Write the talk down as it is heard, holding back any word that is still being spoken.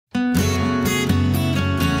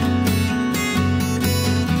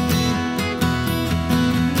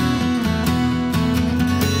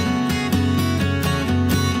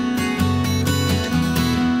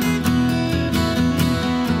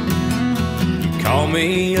call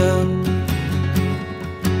me up.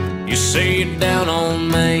 You say you're down on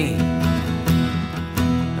Main,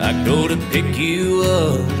 I go to pick you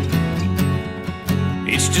up.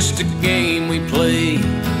 It's just a game we play.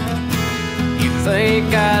 You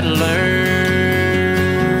think I'd learn?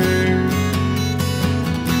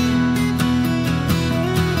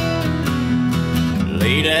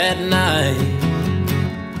 Late at night,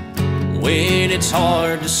 when it's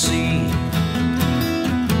hard to see,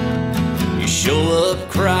 you show up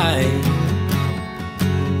crying.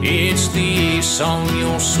 It's the ace on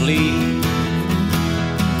your sleeve.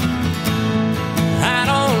 I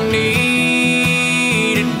don't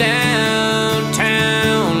need a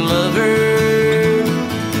downtown lover,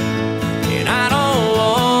 and I don't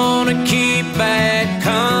want to keep bad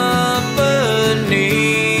company.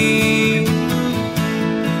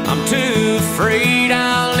 I'm too afraid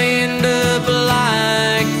I'll end up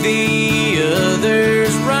like the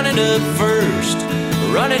others, running up first,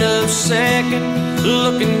 running up second,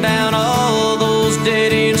 looking down all those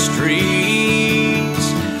dead-end streets.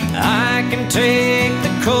 I can take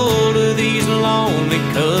the cold of these lonely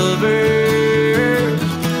covers,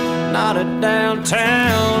 not a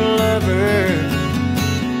downtown lover.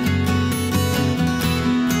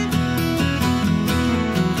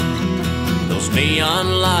 Those neon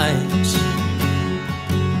lights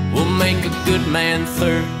will make a good man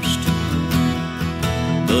thirst,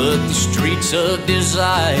 but the streets of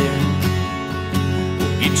desire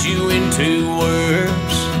will get you into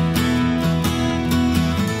worse.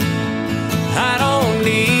 I don't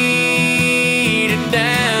need a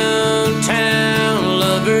downtown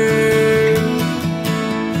lover,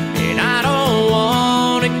 and I don't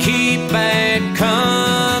want to keep bad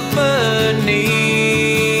company.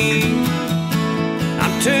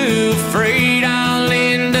 I'm too afraid I'll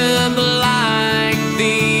end up like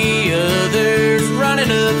the others,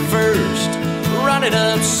 running up first, running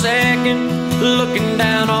up second, looking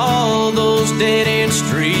down all those dead-end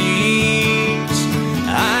streets.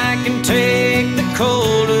 I can take the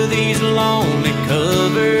cold of these lonely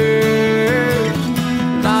covers,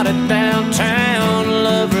 not a downtown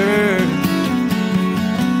lover.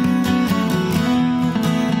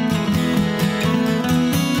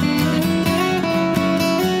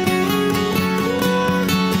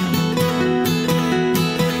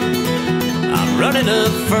 I'm running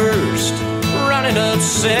up first, running up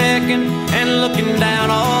second, and looking down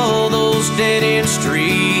all those dead-end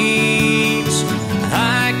streets.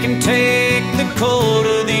 I can take the cold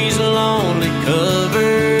of these lonely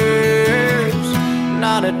covers,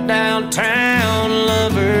 not a downtown